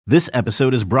This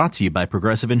episode is brought to you by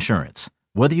Progressive Insurance.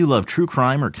 Whether you love true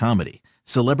crime or comedy,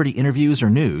 celebrity interviews or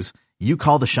news, you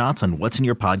call the shots on what's in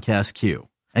your podcast queue.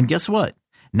 And guess what?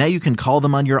 Now you can call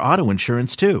them on your auto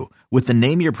insurance too with the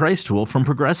Name Your Price tool from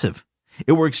Progressive.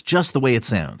 It works just the way it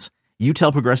sounds. You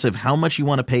tell Progressive how much you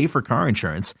want to pay for car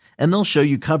insurance, and they'll show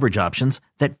you coverage options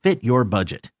that fit your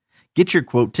budget. Get your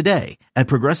quote today at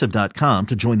Progressive.com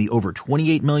to join the over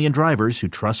 28 million drivers who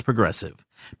trust Progressive.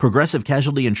 Progressive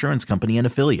Casualty Insurance Company and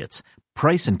Affiliates.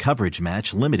 Price and coverage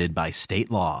match limited by state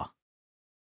law.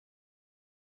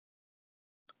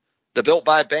 The Built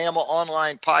by Bama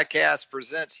online podcast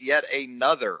presents yet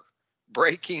another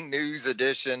breaking news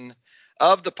edition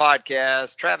of the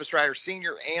podcast. Travis Ryder,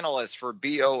 senior analyst for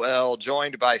BOL,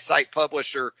 joined by site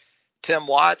publisher Tim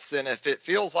Watts. And if it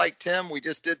feels like, Tim, we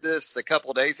just did this a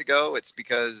couple of days ago, it's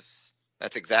because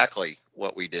that's exactly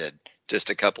what we did just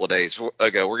a couple of days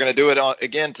ago. We're going to do it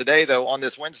again today, though, on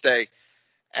this Wednesday,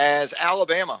 as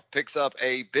Alabama picks up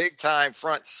a big-time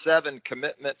front seven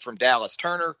commitment from Dallas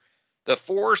Turner, the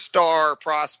four-star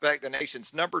prospect, the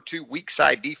nation's number 2 weak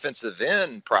side defensive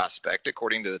end prospect,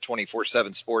 according to the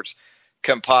 24/7 Sports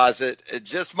composite.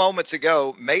 Just moments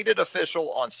ago, made it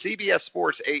official on CBS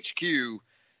Sports HQ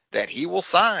that he will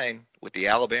sign with the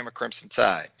Alabama Crimson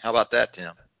Tide. How about that,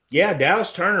 Tim? Yeah,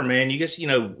 Dallas Turner, man. You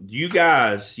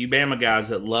Bama guys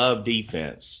that love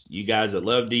defense,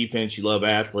 you love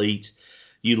athletes,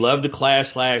 you love the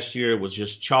class last year. It was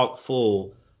just chock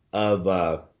full of,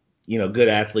 good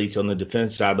athletes on the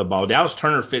defense side of the ball. Dallas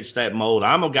Turner fits that mold.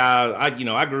 I'm a guy,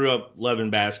 I grew up loving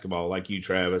basketball like you,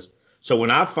 Travis. So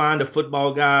when I find a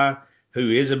football guy who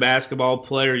is a basketball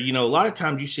player, a lot of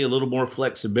times you see a little more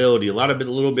flexibility, a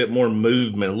little bit more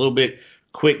movement, a little bit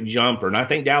quick jumper. And I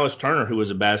think Dallas Turner, who is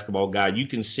a basketball guy, you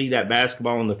can see that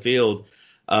basketball on the field.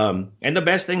 And the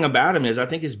best thing about him is I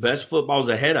think his best football is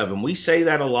ahead of him. We say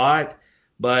that a lot,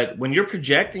 but when you're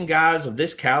projecting guys of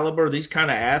this caliber, these kind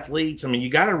of athletes, you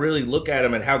got to really look at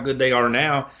them and how good they are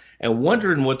now and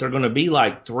wondering what they're going to be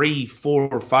like 3,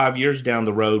 4, or 5 years down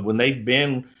the road when they've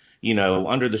been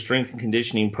under the strength and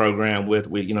conditioning program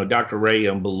with Dr. Ray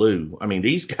and Ballou.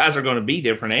 These guys are going to be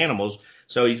different animals.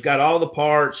 So he's got all the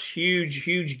parts.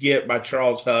 Huge get by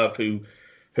Charles Huff,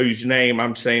 whose name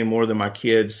I'm saying more than my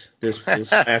kids this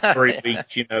past 3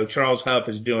 weeks. Charles Huff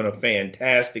is doing a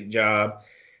fantastic job.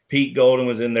 Pete Golden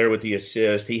was in there with the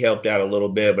assist. He helped out a little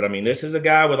bit. But, this is a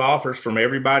guy with offers from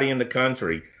everybody in the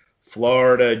country.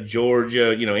 Florida,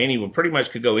 Georgia, anyone. Pretty much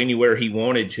could go anywhere he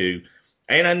wanted to.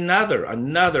 And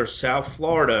another South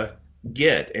Florida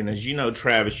get. And as you know,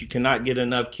 Travis, you cannot get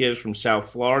enough kids from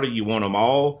South Florida. You want them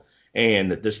all.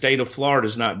 And the state of Florida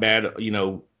is not bad, as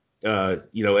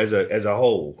a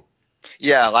whole.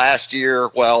 Yeah, last year,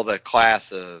 the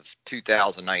class of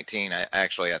 2019, I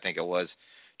think it was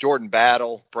Jordan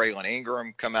Battle, Braylon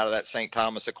Ingram come out of that St.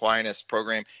 Thomas Aquinas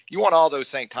program. You want all those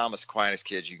St. Thomas Aquinas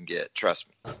kids you can get. Trust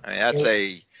me. That's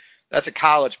a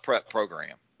college prep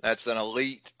program. That's an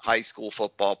elite high school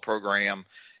football program.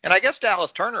 And I guess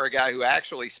Dallas Turner, a guy who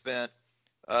actually spent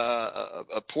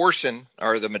a portion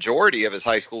or the majority of his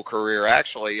high school career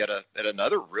actually at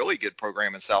another really good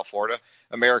program in South Florida,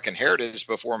 American Heritage,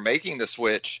 before making the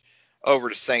switch over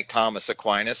to St. Thomas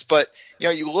Aquinas. But,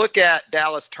 you look at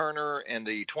Dallas Turner in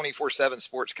the 24/7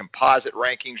 Sports composite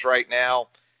rankings right now,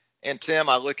 and Tim,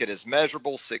 I look at his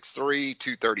measurables, 6'3",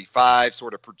 235,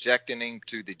 sort of projecting him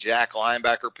to the jack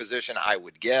linebacker position, I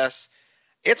would guess.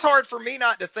 It's hard for me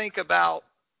not to think about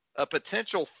a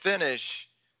potential finish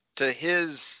to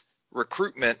his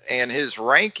recruitment and his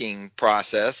ranking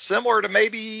process, similar to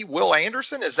maybe Will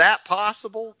Anderson. Is that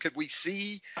possible? Could we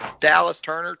see Dallas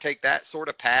Turner take that sort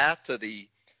of path to the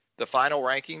final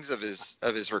rankings of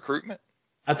his recruitment?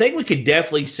 I think we could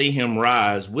definitely see him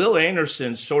rise. Will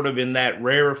Anderson's sort of in that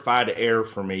rarefied air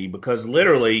for me because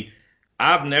literally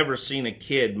I've never seen a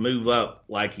kid move up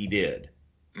like he did.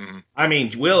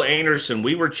 Mm-hmm. Will Anderson,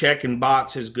 we were checking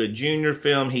boxes, good junior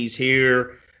film, he's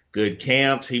here. Good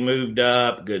camps, he moved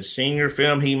up. Good senior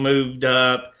film, he moved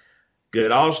up.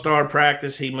 Good all-star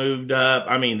practice, he moved up.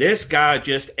 This guy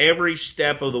just every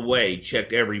step of the way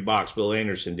checked every box Will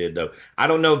Anderson did, though. I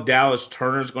don't know if Dallas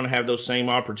Turner's going to have those same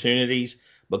opportunities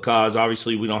because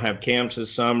obviously we don't have camps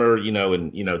this summer,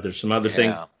 and there's some other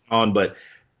things on. But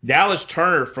Dallas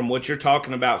Turner, from what you're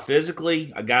talking about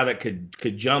physically, a guy that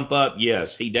could jump up,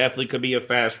 yes, he definitely could be a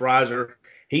fast riser.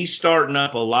 He's starting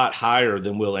up a lot higher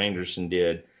than Will Anderson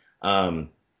did. You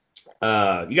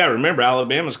got to remember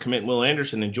Alabama's committing Will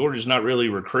Anderson and Georgia's not really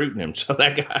recruiting him. So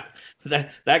that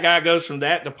guy goes from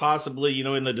that to possibly,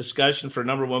 in the discussion for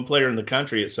number 1 player in the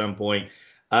country at some point.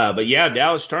 But yeah,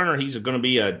 Dallas Turner,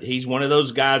 he's one of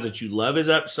those guys that you love his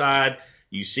upside.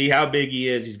 You see how big he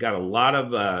is. He's got a lot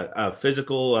of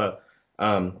physical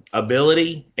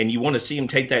ability, and you want to see him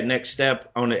take that next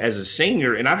step on it as a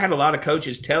senior. And I've had a lot of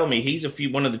coaches tell me he's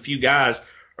one of the few guys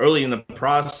early in the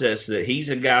process that he's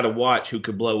a guy to watch who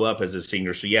could blow up as a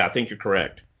senior. So, yeah, I think you're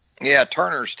correct. Yeah,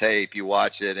 Turner's tape, you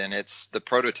watch it, and it's the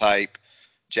prototype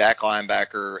Jack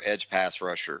linebacker, edge pass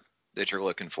rusher that you're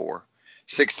looking for.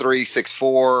 6'3",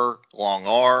 6'4", long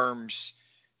arms.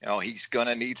 He's going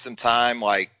to need some time,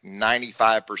 like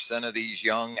 95% of these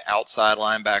young outside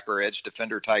linebacker edge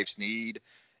defender types need,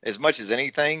 as much as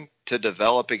anything, to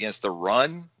develop against the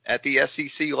run at the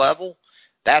SEC level.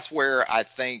 That's where I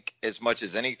think, as much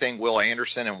as anything, Will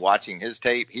Anderson, and watching his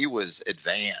tape, he was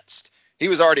advanced. He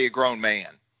was already a grown man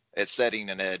at setting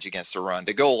an edge against the run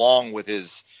to go along with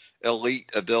his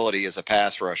elite ability as a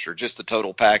pass rusher, just the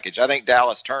total package. I think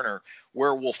Dallas Turner,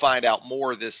 where we'll find out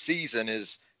more this season,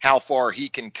 is how far he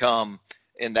can come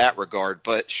in that regard.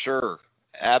 But sure,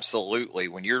 absolutely,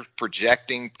 when you're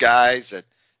projecting guys at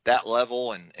that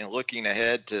level and looking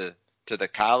ahead to the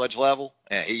college level,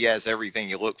 he has everything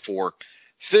you look for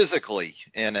physically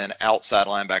in an outside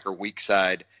linebacker, weak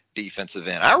side defensive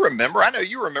end. I know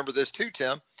you remember this too,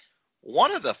 Tim.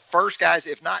 One of the first guys,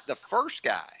 if not the first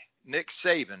guy, Nick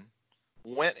Saban,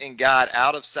 went and got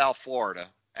out of South Florida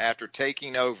after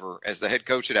taking over as the head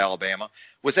coach at Alabama,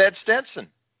 was Ed Stinson.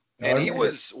 And he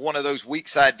was one of those weak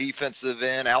side defensive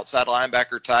end, outside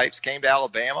linebacker types, came to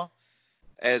Alabama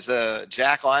as a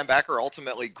jack linebacker,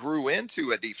 ultimately grew into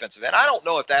a defensive end. I don't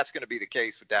know if that's going to be the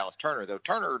case with Dallas Turner, though.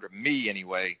 Turner, to me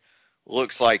anyway,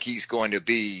 looks like he's going to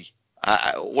be,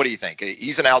 what do you think?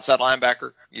 He's an outside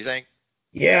linebacker, you think?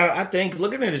 Yeah, I think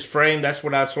looking at his frame, that's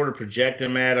what I sort of project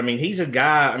him at. I mean, he's a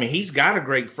guy, he's got a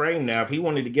great frame now. If he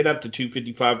wanted to get up to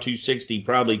 255, 260, he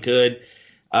probably could.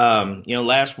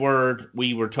 Last word,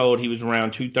 we were told he was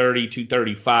around 230,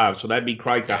 235, so that'd be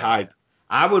quite the height.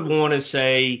 I would want to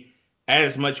say add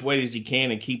as much weight as he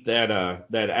can and keep that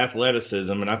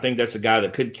athleticism, and I think that's a guy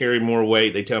that could carry more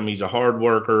weight. They tell me he's a hard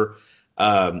worker.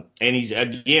 And he's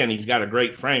got a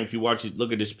great frame. If you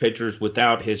look at his pictures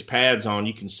without his pads on,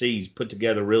 you can see he's put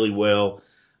together really well.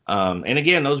 And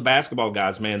again, those basketball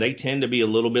guys, man, they tend to be a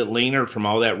little bit leaner from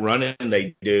all that running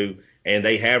they do, and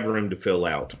they have room to fill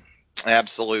out.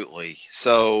 Absolutely.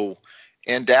 So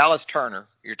in Dallas Turner,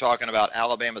 you're talking about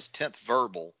Alabama's 10th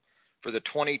verbal for the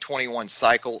 2021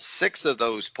 cycle, 6 of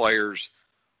those players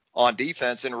on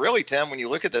defense. And really, Tim, when you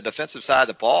look at the defensive side of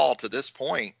the ball to this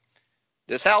point,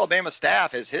 this Alabama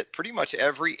staff has hit pretty much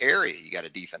every area. You got a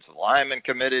defensive lineman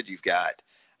committed. You've got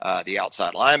the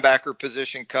outside linebacker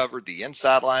position covered, the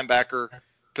inside linebacker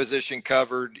position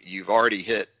covered. You've already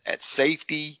hit at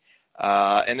safety.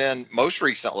 And then most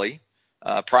recently,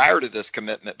 prior to this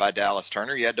commitment by Dallas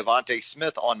Turner, you had Devontae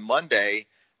Smith on Monday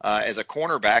as a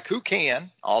cornerback who can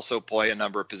also play a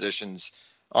number of positions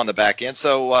on the back end.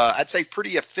 So I'd say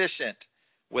pretty efficient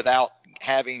without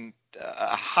having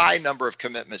a high number of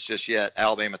commitments just yet.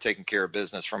 Alabama taking care of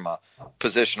business from a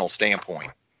positional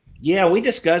standpoint. Yeah, we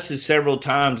discussed this several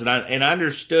times,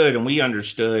 and we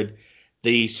understood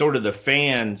the sort of the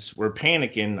fans were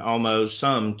panicking almost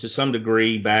to some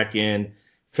degree back in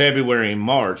February and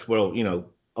March. Well,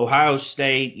 Ohio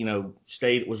State,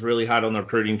 State was really hot on the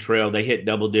recruiting trail. They hit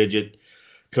double-digit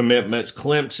commitments.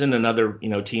 Clemson, another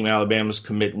Team Alabama's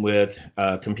competing with,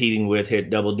 hit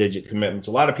double-digit commitments.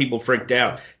 A lot of people freaked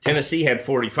out. Tennessee had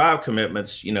 45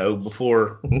 commitments,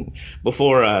 before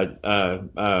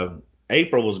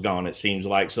April was gone. It seems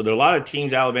like. So there are a lot of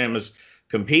teams Alabama's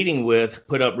competing with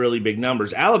put up really big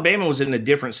numbers. Alabama was in a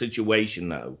different situation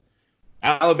though.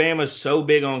 Alabama's so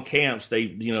big on camps.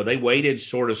 They waited,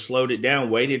 sort of slowed it down,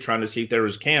 waited, trying to see if there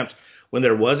was camps. When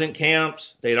there wasn't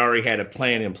camps, they'd already had a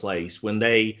plan in place. When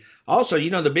they also,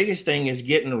 the biggest thing is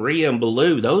getting Rhea and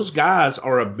Ballou. Those guys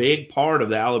are a big part of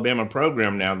the Alabama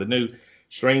program now, the new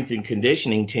strength and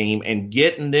conditioning team, and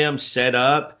getting them set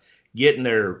up, getting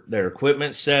their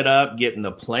equipment set up, getting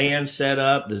the plan set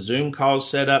up, the Zoom calls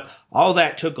set up. All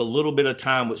that took a little bit of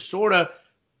time, which sort of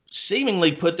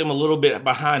seemingly put them a little bit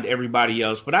behind everybody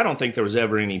else. But I don't think there was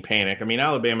ever any panic.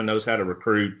 Alabama knows how to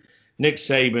recruit. Nick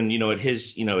Saban,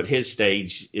 at his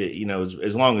stage,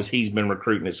 as long as he's been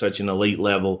recruiting at such an elite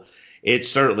level, it's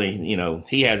certainly,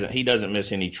 he doesn't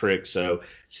miss any tricks. So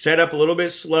set up a little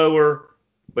bit slower,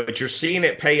 but you're seeing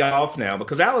it pay off now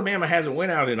because Alabama hasn't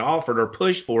went out and offered or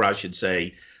pushed for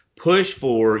 100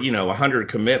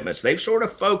 commitments. They've sort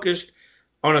of focused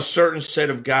on a certain set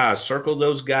of guys, circled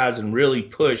those guys and really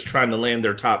pushed trying to land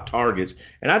their top targets.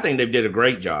 And I think they did a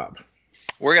great job.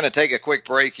 We're going to take a quick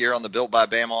break here on the Built by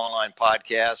Bama Online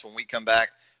podcast. When we come back,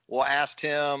 we'll ask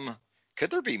him,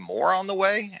 could there be more on the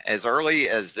way as early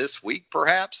as this week,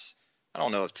 perhaps? I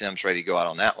don't know if Tim's ready to go out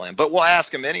on that limb, but we'll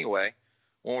ask him anyway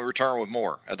when we return with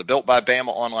more of the Built by Bama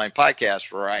online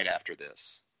podcast right after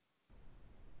this.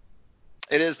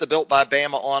 It is the Built by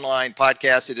Bama online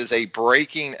podcast. It is a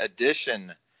breaking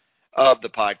edition of the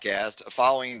podcast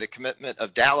following the commitment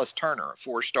of Dallas Turner, a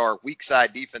 4-star weak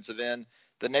side defensive end,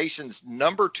 the nation's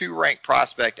number 2 ranked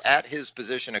prospect at his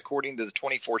position, according to the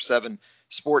 24/7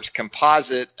 Sports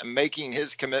Composite, making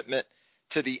his commitment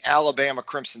to the Alabama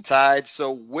Crimson Tide.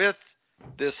 So with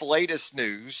this latest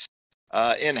news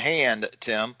in hand,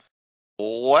 Tim,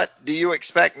 what do you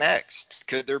expect next?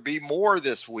 Could there be more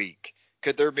this week?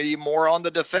 Could there be more on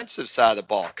the defensive side of the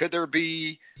ball? Could there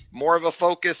be more of a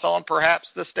focus on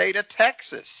perhaps the state of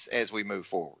Texas as we move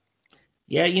forward?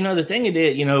 Yeah, the thing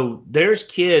is, there's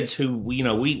kids who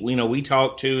we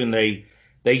talk to, and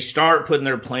they start putting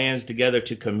their plans together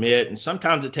to commit, and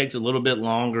sometimes it takes a little bit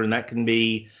longer, and that can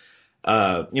be,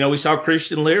 we saw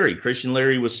Christian Leary. Christian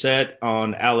Leary was set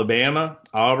on Alabama.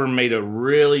 Auburn made a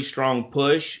really strong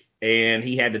push, and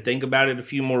he had to think about it a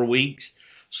few more weeks,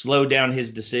 slow down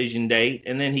his decision date,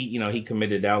 and then he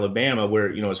committed to Alabama, where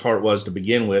his heart was to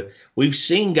begin with. We've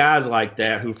seen guys like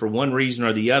that who, for one reason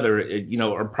or the other,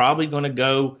 are probably going to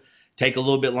go take a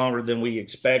little bit longer than we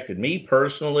expected. Me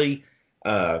personally,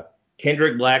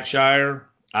 Kendrick Blackshire,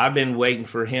 I've been waiting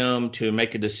for him to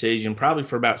make a decision probably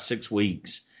for about 6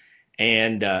 weeks.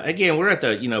 And again, we're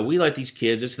at we let these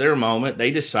kids, it's their moment.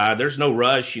 They decide. There's no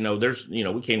rush.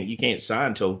 You can't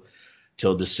sign till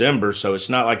December, so it's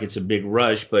not like it's a big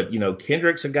rush. But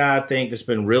Kendrick's a guy I think that's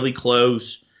been really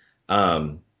close.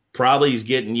 Probably he's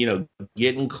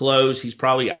getting close. He's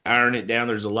probably ironing it down.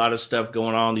 There's a lot of stuff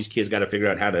going on. These kids got to figure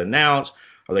out how to announce.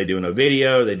 Are they doing a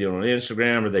video? Are they doing it on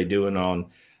Instagram? Are they doing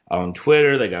on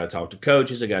Twitter? They got to talk to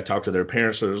coaches. They got to talk to their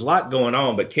parents. So there's a lot going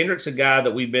on. But Kendrick's a guy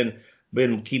that we've been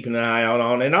keeping an eye out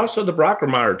on, and also the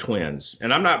Brockermeyer twins.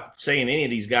 And I'm not saying any of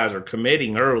these guys are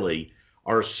committing early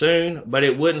or soon, but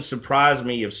it wouldn't surprise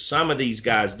me if some of these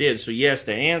guys did. So yes,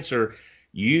 the answer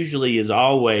usually is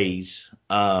always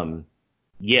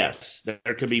yes.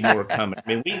 There could be more coming.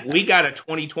 I mean, we got a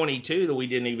 2022 that we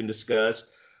didn't even discuss.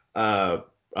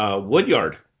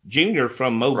 Woodyard Jr.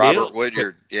 from Mobile. Robert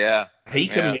Woodyard, yeah. We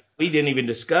didn't even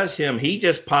discuss him. He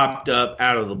just popped up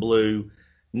out of the blue.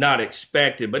 Not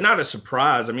expected, but not a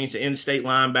surprise. I mean, he's an in-state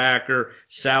linebacker.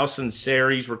 Salson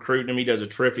Seri's recruiting him. He does a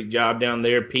terrific job down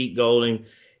there. Pete Golding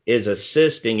is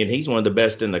assisting, and he's one of the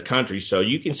best in the country. So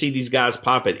you can see these guys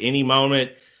pop at any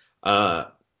moment.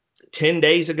 10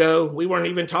 days ago, we weren't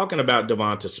even talking about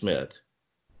Devonta Smith.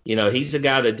 He's a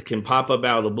guy that can pop up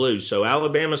out of the blue. So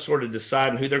Alabama's sort of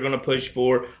deciding who they're going to push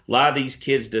for. A lot of these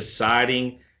kids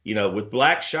deciding. With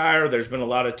Blackshire, there's been a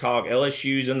lot of talk.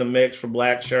 LSU's in the mix for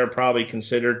Blackshire, probably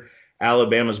considered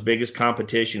Alabama's biggest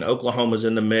competition. Oklahoma's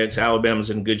in the mix.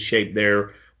 Alabama's in good shape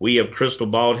there. We have crystal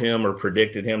balled him or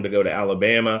predicted him to go to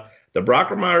Alabama. The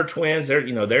Brockermeyer twins,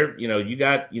 you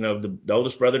got the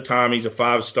oldest brother Tommy's a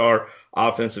 5-star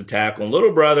offensive tackle, and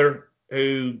little brother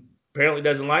who apparently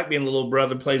doesn't like being the little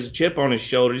brother, plays a chip on his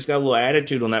shoulder. He's got a little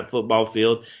attitude on that football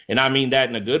field, and I mean that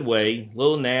in a good way. A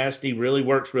little nasty, really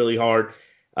works really hard.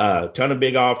 Ton of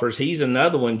big offers. He's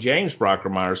another one, James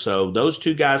Brockermeyer. So those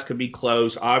two guys could be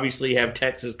close. Obviously have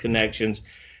Texas connections.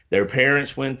 Their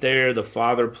parents went there. The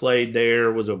father played there,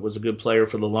 was a good player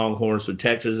for the Longhorns. So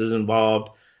Texas is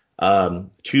involved.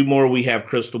 2 more we have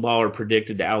crystal ball are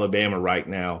predicted to Alabama right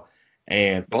now.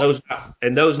 And those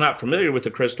not familiar with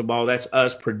the crystal ball, that's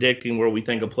us predicting where we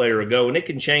think a player will go. And it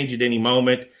can change at any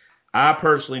moment. I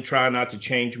personally try not to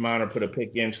change mine or put a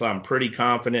pick in until I'm pretty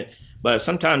confident. But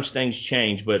sometimes things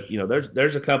change. But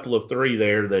there's a couple of 3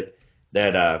 there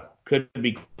that could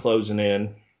be closing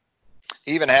in.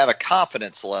 Even have a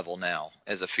confidence level now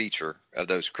as a feature of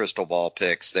those crystal ball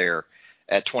picks there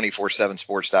at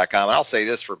 247sports.com. And I'll say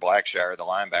this for Blackshire, the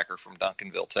linebacker from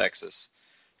Duncanville, Texas.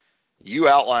 You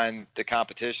outlined the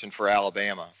competition for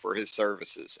Alabama for his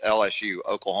services, LSU,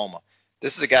 Oklahoma.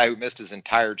 This is a guy who missed his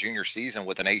entire junior season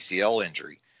with an ACL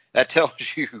injury. That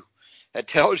tells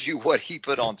you what he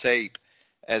put on tape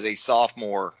as a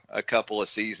sophomore a couple of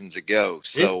seasons ago.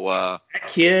 So that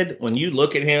kid, when you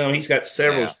look at him, he's got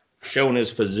several showing his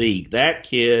physique. That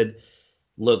kid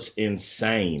looks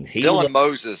insane. Dylan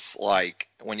Moses, like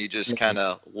when you just kind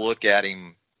of look at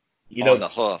him on the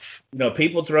hoof.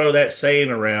 People throw that saying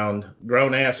around,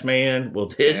 grown ass man. Well,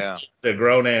 this is the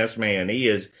grown ass man. He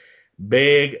is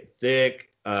big, thick,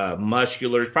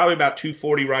 muscular. He's probably about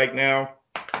 240 right now.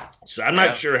 So I'm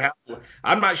not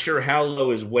sure how low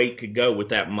his weight could go with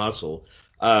that muscle.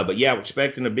 But yeah, we're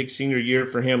expecting a big senior year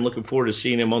for him. Looking forward to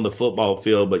seeing him on the football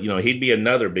field. But he'd be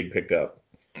another big pickup.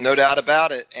 No doubt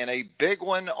about it. And a big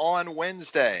one on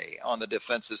Wednesday on the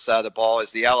defensive side of the ball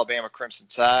as the Alabama Crimson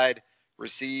Tide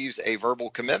receives a verbal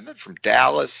commitment from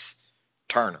Dallas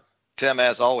Turner. Tim,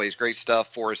 as always, great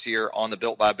stuff for us here on the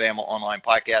Built by Bama online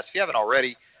podcast. If you haven't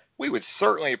already, we would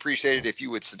certainly appreciate it if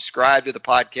you would subscribe to the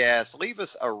podcast, leave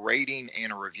us a rating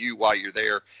and a review while you're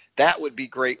there. That would be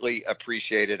greatly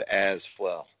appreciated as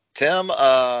well. Tim,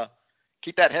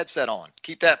 keep that headset on.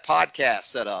 Keep that podcast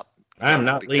set up. I'm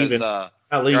not leaving.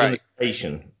 Not leaving right. the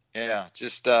station. Yeah,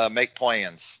 just make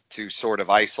plans to sort of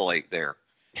isolate there.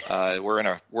 We're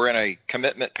in a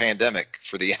commitment pandemic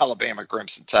for the Alabama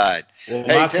Crimson Tide. Well,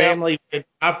 hey,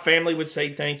 my family would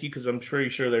say thank you because I'm pretty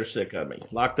sure they're sick of me.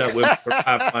 Locked up with me for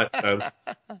 5 months. So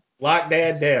lock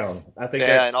Dad down. I think.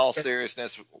 Yeah. In all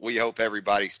seriousness, we hope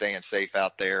everybody's staying safe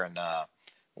out there, and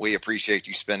we appreciate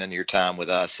you spending your time with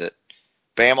us at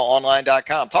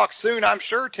BamaOnline.com. Talk soon, I'm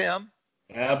sure, Tim.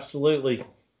 Absolutely.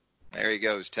 There he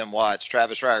goes, Tim Watts,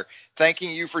 Travis Reier.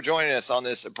 Thanking you for joining us on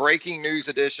this breaking news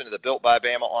edition of the Built by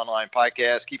Bama Online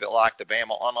podcast. Keep it locked to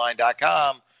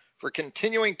BamaOnline.com for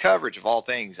continuing coverage of all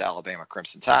things Alabama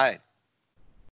Crimson Tide.